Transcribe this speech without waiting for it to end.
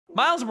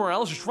Miles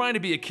Morales is trying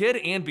to be a kid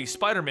and be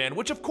Spider-Man,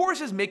 which of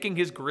course is making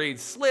his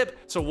grades slip,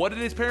 so what did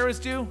his parents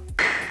do?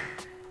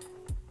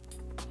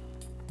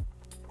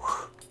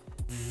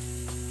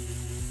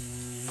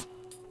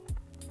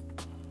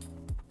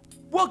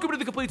 Welcome to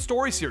the Complete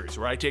Story series,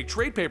 where I take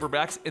trade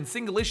paperbacks and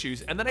single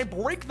issues and then I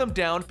break them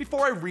down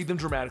before I read them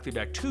dramatically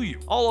back to you.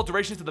 All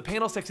alterations to the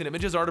panels, text, and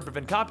images are to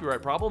prevent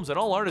copyright problems, and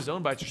all art is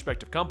owned by its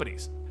respective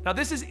companies. Now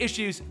this is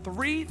issues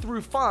 3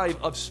 through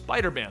 5 of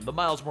Spider-Man, the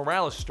Miles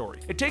Morales story.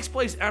 It takes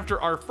place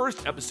after our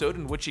first episode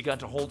in which he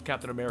got to hold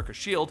Captain America's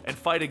shield and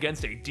fight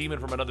against a demon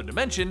from another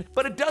dimension,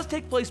 but it does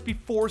take place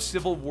before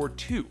Civil War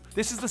II.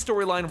 This is the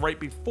storyline right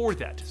before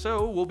that,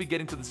 so we'll be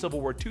getting to the Civil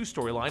War II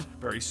storyline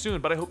very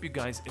soon, but I hope you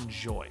guys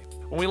enjoy.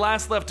 When we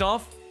last left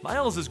off,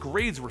 Miles'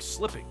 grades were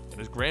slipping, and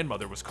his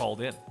grandmother was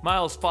called in.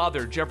 Miles'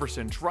 father,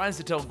 Jefferson, tries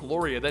to tell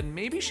Gloria that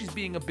maybe she's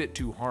being a bit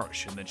too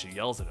harsh, and then she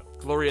yells at him.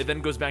 Gloria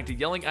then goes back to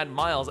yelling at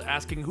Miles,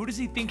 asking who does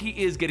he think he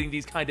is getting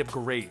these kind of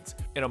grades.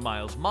 In a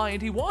Miles'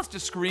 mind, he wants to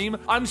scream,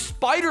 "I'm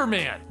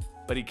Spider-Man!"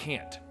 but he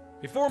can't.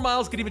 Before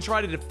Miles can even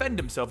try to defend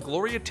himself,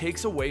 Gloria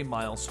takes away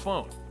Miles'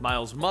 phone.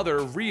 Miles' mother,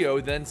 Rio,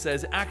 then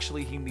says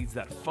actually he needs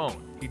that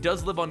phone. He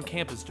does live on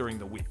campus during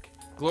the week.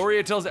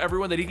 Gloria tells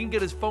everyone that he can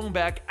get his phone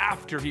back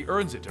after he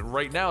earns it, and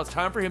right now it's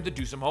time for him to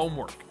do some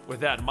homework. With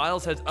that,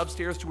 Miles heads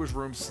upstairs to his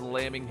room,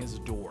 slamming his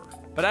door.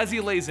 But as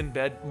he lays in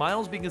bed,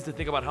 Miles begins to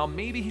think about how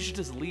maybe he should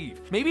just leave.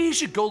 Maybe he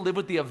should go live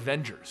with the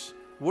Avengers.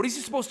 What is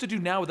he supposed to do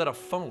now without a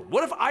phone?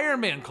 What if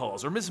Iron Man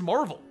calls, or Ms.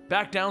 Marvel?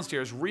 Back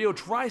downstairs, Rio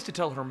tries to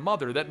tell her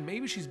mother that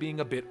maybe she's being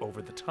a bit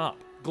over the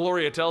top.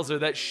 Gloria tells her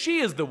that she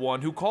is the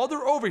one who called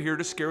her over here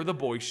to scare the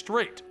boy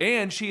straight,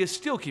 and she is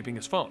still keeping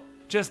his phone.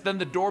 Just then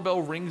the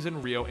doorbell rings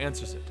and Rio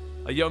answers it.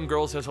 A young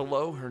girl says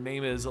hello. Her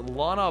name is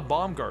Lana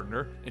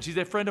Baumgartner, and she's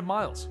a friend of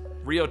Miles.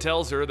 Rio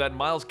tells her that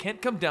Miles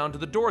can't come down to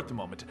the door at the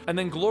moment, and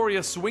then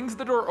Gloria swings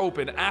the door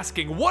open,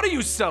 asking, "What are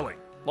you selling?"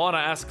 Lana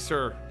asks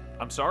her,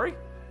 "I'm sorry?"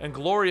 And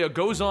Gloria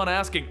goes on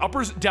asking,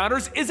 "Uppers,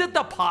 downers, is it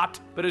the pot?"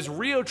 But as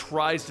Rio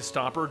tries to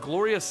stop her,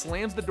 Gloria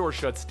slams the door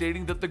shut,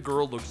 stating that the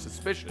girl looks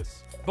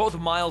suspicious. Both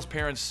Miles'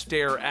 parents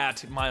stare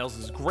at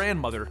Miles'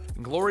 grandmother,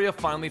 and Gloria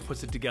finally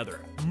puts it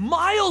together.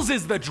 Miles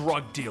is the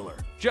drug dealer!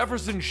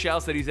 Jefferson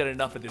shouts that he's had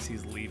enough of this,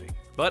 he's leaving.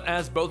 But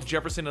as both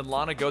Jefferson and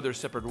Lana go their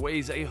separate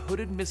ways, a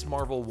hooded Ms.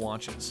 Marvel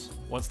watches.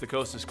 Once the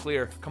coast is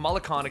clear,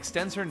 Kamala Khan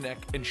extends her neck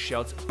and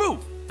shouts, "Boo!"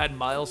 at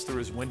Miles through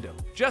his window.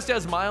 Just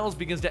as Miles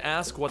begins to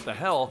ask what the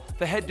hell,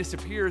 the head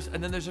disappears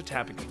and then there's a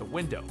tapping at the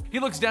window. He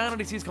looks down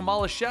and he sees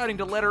Kamala shouting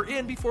to let her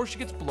in before she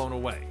gets blown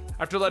away.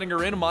 After letting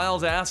her in,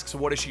 Miles asks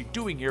what is she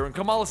doing here, and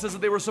Kamala says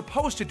that they were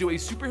supposed to do a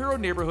superhero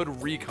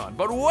neighborhood recon.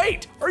 But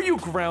wait! Are you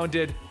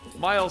grounded?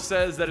 Miles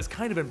says that it's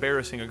kind of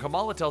embarrassing, and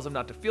Kamala tells him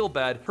not to feel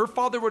bad. Her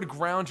father would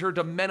ground her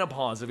to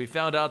menopause if he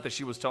found out that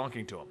she was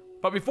talking to him.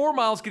 But before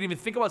Miles can even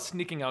think about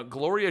sneaking out,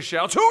 Gloria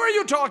shouts, "Who are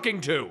you talking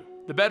to?"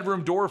 The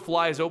bedroom door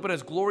flies open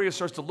as Gloria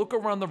starts to look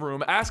around the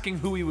room, asking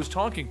who he was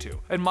talking to.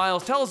 And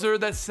Miles tells her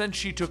that since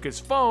she took his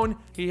phone,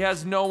 he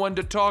has no one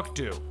to talk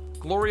to.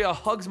 Gloria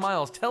hugs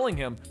Miles, telling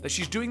him that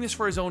she's doing this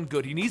for his own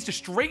good. He needs to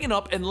straighten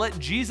up and let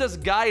Jesus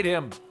guide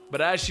him.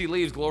 But as she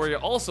leaves, Gloria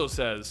also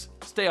says,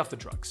 "Stay off the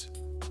drugs."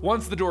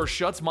 Once the door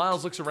shuts,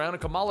 Miles looks around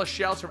and Kamala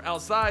shouts from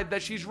outside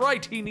that she's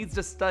right, he needs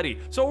to study.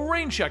 So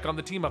rain check on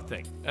the team-up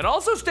thing. And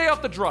also stay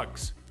off the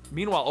drugs.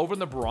 Meanwhile, over in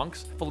the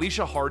Bronx,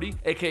 Felicia Hardy,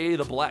 aka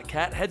the Black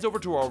Cat, heads over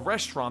to a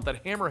restaurant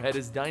that Hammerhead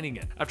is dining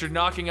in. After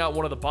knocking out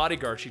one of the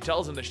bodyguards, she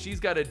tells him that she's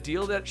got a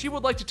deal that she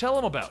would like to tell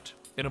him about.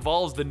 It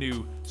involves the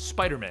new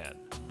Spider-Man.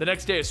 The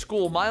next day at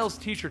school, Miles'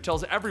 teacher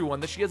tells everyone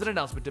that she has an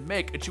announcement to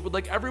make and she would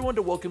like everyone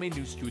to welcome a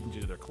new student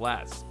into their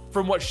class.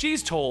 From what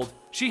she's told,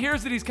 she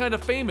hears that he's kind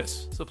of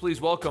famous, so please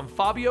welcome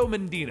Fabio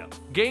Mendina.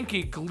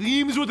 Genki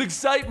gleams with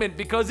excitement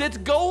because it's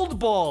Gold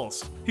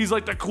Balls! He's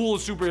like the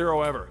coolest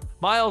superhero ever.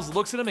 Miles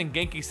looks at him and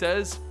Genki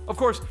says, of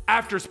course,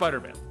 after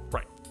Spider-Man.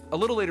 Right. A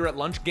little later at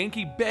lunch,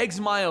 Genki begs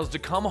Miles to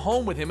come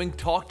home with him and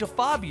talk to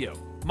Fabio.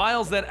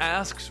 Miles then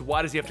asks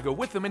why does he have to go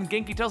with him, and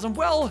Genki tells him,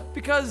 "Well,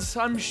 because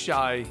I'm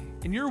shy,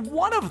 and you're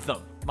one of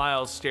them."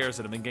 Miles stares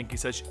at him and Genki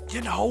says,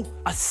 "You know,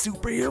 a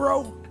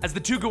superhero?" As the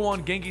two go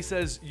on, Genki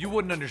says, "You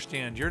wouldn't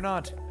understand, you're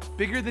not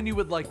bigger than you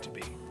would like to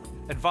be."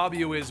 And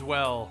Fabio is,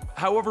 well.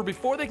 However,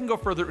 before they can go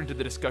further into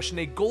the discussion,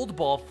 a gold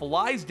ball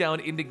flies down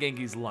into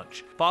Genki's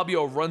lunch.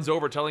 Fabio runs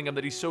over telling him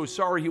that he's so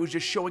sorry, he was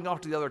just showing off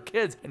to the other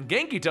kids, and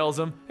Genki tells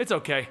him, "It's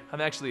okay,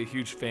 I'm actually a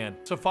huge fan."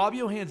 So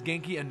Fabio hands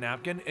Genki a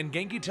napkin, and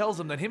Genki tells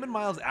him that him and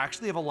Miles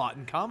actually have a lot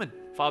in common.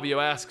 Fabio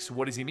asks,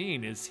 what does he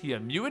mean? Is he a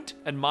mutant?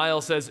 And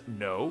Miles says,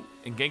 no.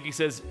 And Genki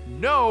says,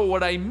 no,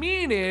 what I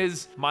mean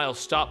is... Miles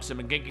stops him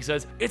and Genki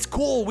says, it's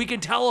cool, we can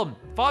tell him.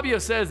 Fabio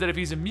says that if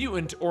he's a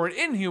mutant or an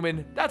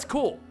inhuman, that's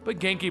cool. But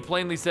Genki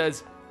plainly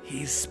says,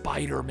 he's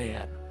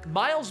Spider-Man.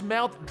 Miles'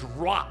 mouth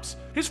drops.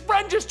 His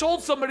friend just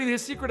told somebody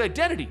his secret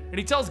identity, and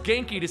he tells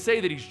Genki to say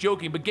that he's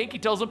joking, but Genki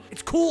tells him,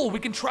 it's cool, we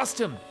can trust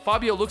him.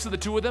 Fabio looks at the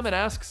two of them and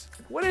asks,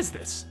 what is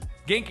this?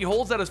 Genki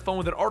holds out his phone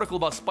with an article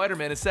about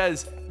Spider-Man and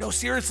says, no,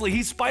 seriously,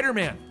 he's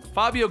Spider-Man.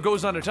 Fabio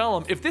goes on to tell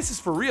him, if this is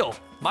for real,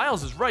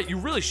 Miles is right, you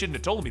really shouldn't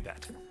have told me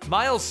that.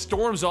 Miles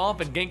storms off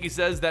and Genki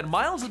says that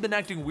Miles has been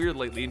acting weird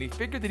lately and he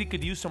figured that he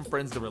could use some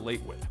friends to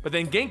relate with. But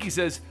then Genki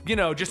says, you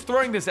know, just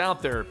throwing this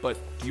out there, but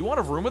do you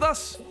want a room with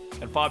us?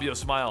 And Fabio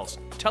smiles,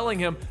 telling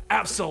him,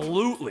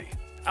 absolutely.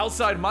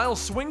 Outside,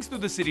 Miles swings through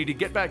the city to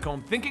get back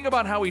home, thinking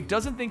about how he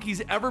doesn't think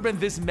he's ever been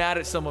this mad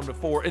at someone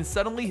before, and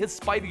suddenly his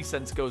spidey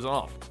sense goes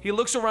off. He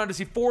looks around to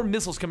see 4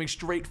 missiles coming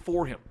straight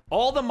for him.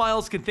 All that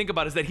Miles can think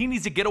about is that he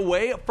needs to get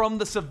away from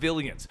the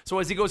civilians. So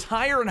as he goes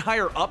higher and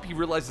higher up, he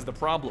realizes the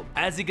problem.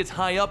 As he gets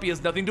high up, he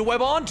has nothing to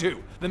web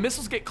onto. The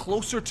missiles get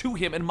closer to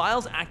him, and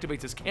Miles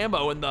activates his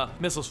camo, and the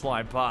missiles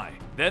fly by.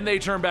 Then they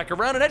turn back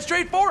around and head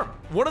straight for him.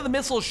 One of the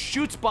missiles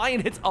shoots by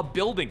and hits a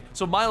building,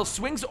 so Miles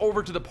swings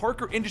over to the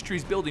Parker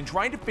Industries building,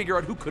 trying to figure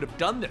out who could have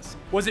done this.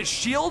 Was it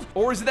S.H.I.E.L.D.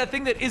 or is it that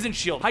thing that isn't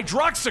S.H.I.E.L.D.?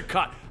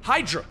 Hydroxycut!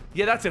 Hydra!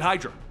 Yeah, that's it,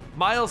 Hydra.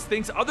 Miles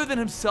thinks, other than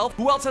himself,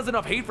 who else has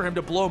enough hate for him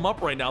to blow him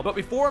up right now? But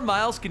before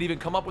Miles can even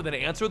come up with an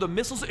answer, the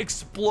missiles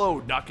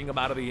explode, knocking him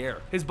out of the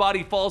air. His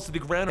body falls to the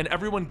ground and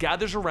everyone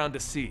gathers around to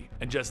see.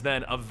 And just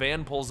then, a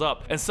van pulls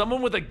up and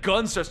someone with a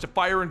gun starts to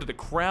fire into the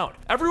crowd.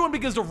 Everyone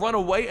begins to run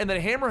away and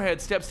then Hammerhead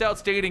steps out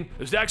stating,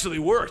 "This actually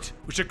worked.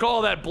 We should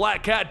call that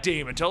Black Cat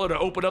dame and tell her to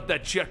open up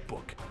that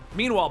checkbook."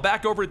 Meanwhile,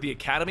 back over at the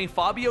academy,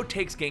 Fabio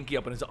takes Genki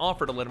up on his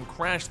offer to let him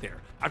crash there.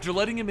 After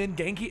letting him in,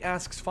 Genki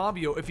asks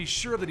Fabio if he's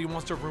sure that he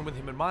wants to room with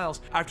him and Miles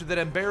after that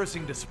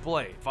embarrassing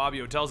display.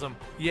 Fabio tells him,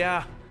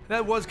 yeah,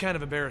 that was kind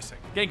of embarrassing.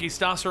 Genki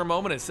stops for a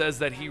moment and says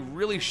that he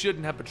really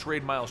shouldn't have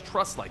betrayed Miles'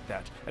 trust like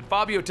that. And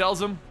Fabio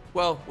tells him,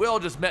 well, we all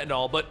just met and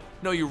all, but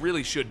no, you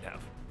really shouldn't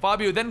have.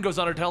 Fabio then goes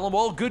on to tell him,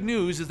 well, good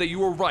news is that you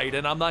were right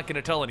and I'm not going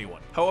to tell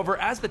anyone. However,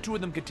 as the two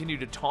of them continue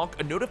to talk,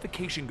 a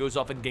notification goes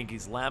off in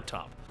Genki's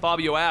laptop.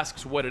 Fabio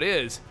asks what it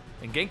is,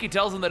 and Genki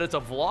tells him that it's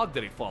a vlog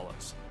that he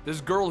follows. This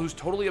girl who's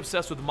totally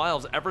obsessed with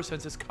Miles ever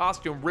since his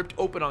costume ripped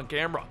open on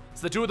camera.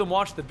 As the two of them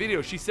watch the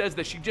video, she says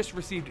that she just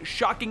received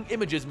shocking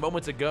images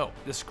moments ago.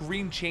 The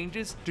screen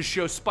changes to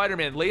show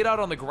Spider-Man laid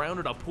out on the ground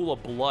in a pool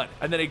of blood,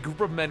 and then a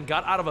group of men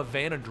got out of a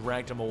van and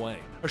dragged him away.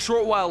 A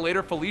short while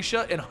later,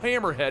 Felicia and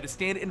Hammerhead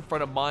stand in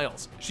front of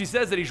Miles. She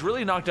says that he's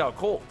really knocked out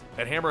cold,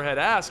 and Hammerhead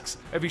asks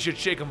if he should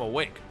shake him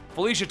awake.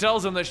 Felicia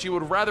tells him that she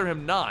would rather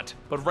him not,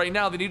 but right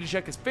now they need to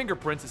check his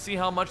fingerprints to see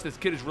how much this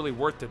kid is really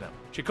worth to them.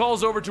 She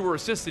calls over to her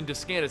assistant to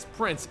scan his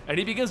prints, and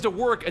he begins to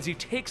work as he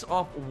takes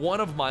off one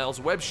of Miles'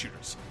 web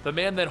shooters. The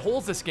man then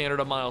holds the scanner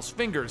to Miles'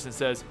 fingers and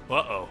says,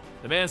 uh-oh.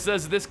 The man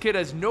says this kid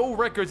has no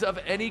records of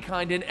any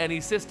kind in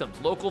any systems,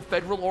 local,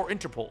 federal, or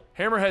Interpol.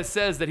 Hammerhead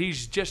says that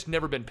he's just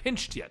never been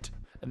pinched yet,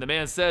 and the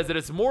man says that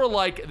it's more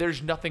like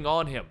there's nothing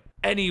on him,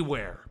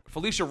 anywhere.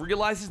 Felicia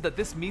realizes that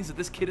this means that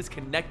this kid is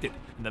connected,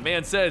 and the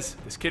man says,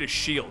 this kid is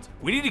S.H.I.E.L.D.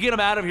 We need to get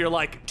him out of here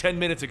like 10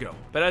 minutes ago.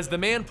 But as the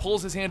man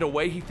pulls his hand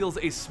away, he feels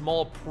a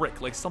small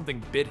prick, like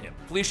something bit him.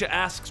 Felicia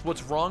asks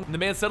what's wrong, and the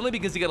man suddenly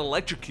begins to get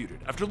electrocuted.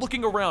 After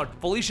looking around,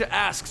 Felicia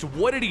asks,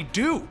 what did he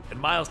do? And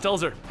Miles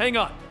tells her, hang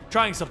on,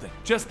 trying something.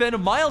 Just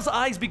then, Miles'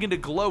 eyes begin to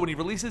glow and he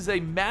releases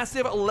a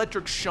massive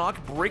electric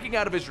shock breaking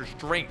out of his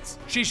restraints.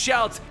 She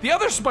shouts, the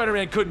other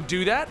Spider-Man couldn't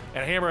do that!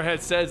 And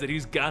Hammerhead says that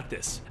he's got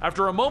this.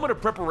 After a moment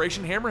of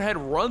preparation, Hammerhead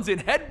runs in,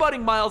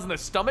 headbutting Miles in the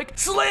stomach,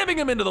 slamming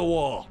him into the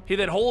wall. He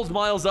then holds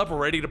Miles up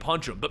ready to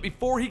punch him, but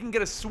before he can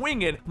get a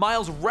swing in,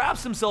 Miles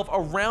wraps himself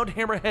around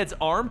Hammerhead's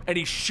arm and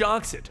he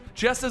shocks it.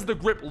 Just as the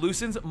grip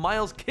loosens,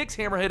 Miles kicks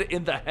Hammerhead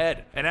in the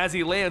head. And as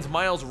he lands,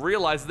 Miles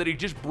realizes that he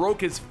just broke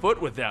his foot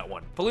with that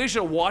one.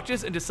 Felicia watches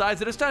and decides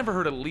that it's time for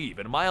her to leave,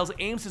 and Miles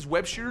aims his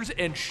web shooters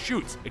and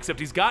shoots, except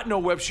he's got no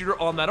web shooter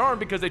on that arm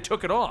because they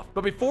took it off.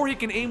 But before he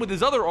can aim with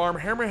his other arm,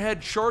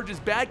 Hammerhead charges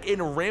back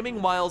in, ramming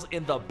Miles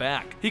in the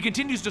back. He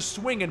continues to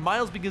swing and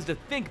Miles begins to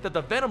think that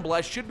the Venom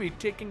Blast should be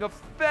taking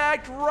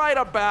effect right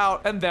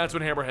about, and that's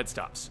when Hammerhead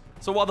stops.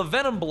 So while the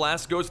Venom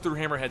Blast goes through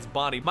Hammerhead's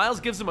body, Miles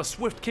gives him a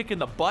swift kick in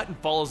the butt and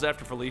follows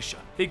after Felicia.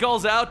 He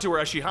calls out to her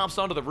as she hops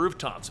onto the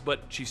rooftops,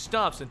 but she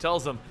stops and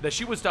tells him that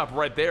she would stop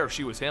right there if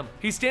she was him.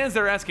 He stands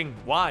there asking,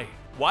 why?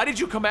 Why did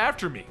you come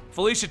after me?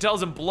 Felicia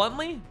tells him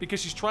bluntly, because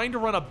she's trying to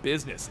run a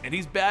business, and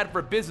he's bad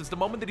for business the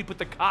moment that he put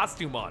the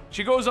costume on.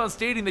 She goes on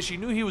stating that she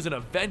knew he was an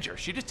Avenger,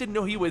 she just didn't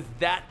know he was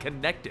that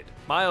connected.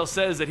 Miles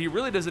says that he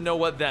really doesn't know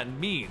what that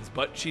means,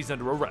 but she's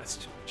under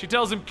arrest. She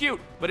tells him cute,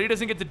 but he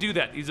doesn't get to do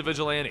that, he's a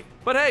vigilante.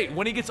 But hey,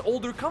 when he gets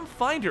older, come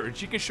find her and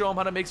she can show him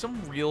how to make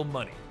some real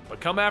money. But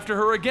come after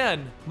her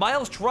again.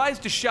 Miles tries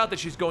to shout that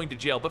she's going to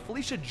jail, but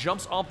Felicia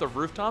jumps off the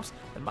rooftops,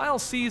 and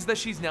Miles sees that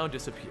she's now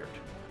disappeared.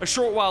 A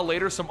short while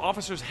later, some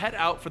officers head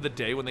out for the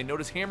day when they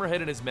notice Hammerhead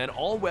and his men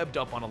all webbed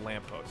up on a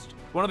lamppost.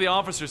 One of the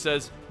officers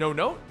says, no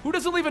note? Who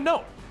doesn't leave a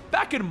note?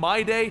 Back in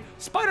my day,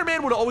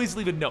 Spider-Man would always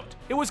leave a note.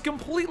 It was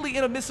completely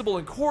inadmissible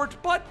in court,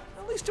 but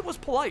at least it was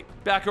polite.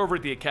 Back over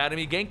at the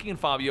academy, Genki and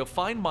Fabio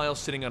find Miles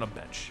sitting on a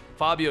bench.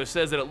 Fabio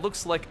says that it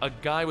looks like a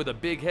guy with a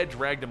big head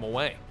dragged him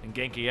away, and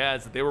Genki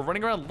adds that they were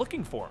running around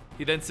looking for him.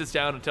 He then sits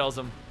down and tells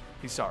him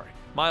he's sorry.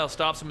 Miles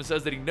stops him and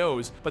says that he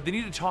knows, but they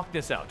need to talk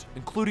this out,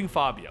 including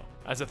Fabio.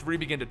 As the three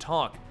begin to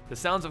talk, the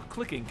sounds of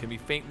clicking can be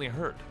faintly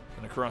heard,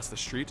 and across the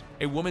street,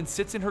 a woman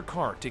sits in her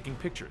car taking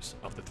pictures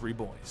of the three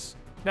boys.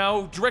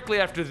 Now, directly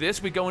after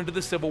this, we go into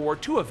the Civil War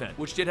II event,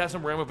 which did have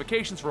some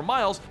ramifications for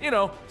Miles,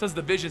 since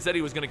the Vision said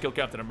he was going to kill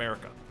Captain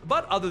America.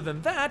 But other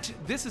than that,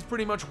 this is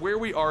pretty much where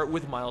we are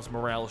with Miles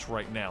Morales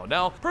right now.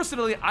 Now,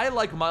 personally, I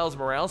like Miles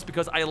Morales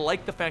because I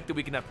like the fact that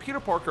we can have Peter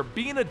Parker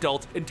be an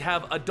adult and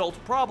have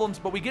adult problems,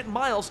 but we get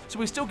Miles, so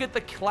we still get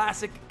the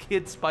classic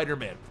kid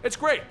Spider-Man. It's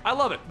great. I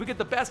love it. We get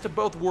the best of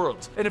both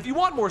worlds. And if you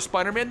want more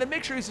Spider-Man, then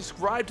make sure you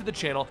subscribe to the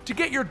channel to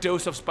get your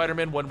dose of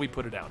Spider-Man when we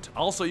put it out.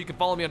 Also, you can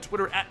follow me on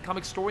Twitter at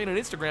Comicstorian and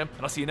Instagram,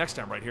 and I'll see you next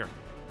time right here.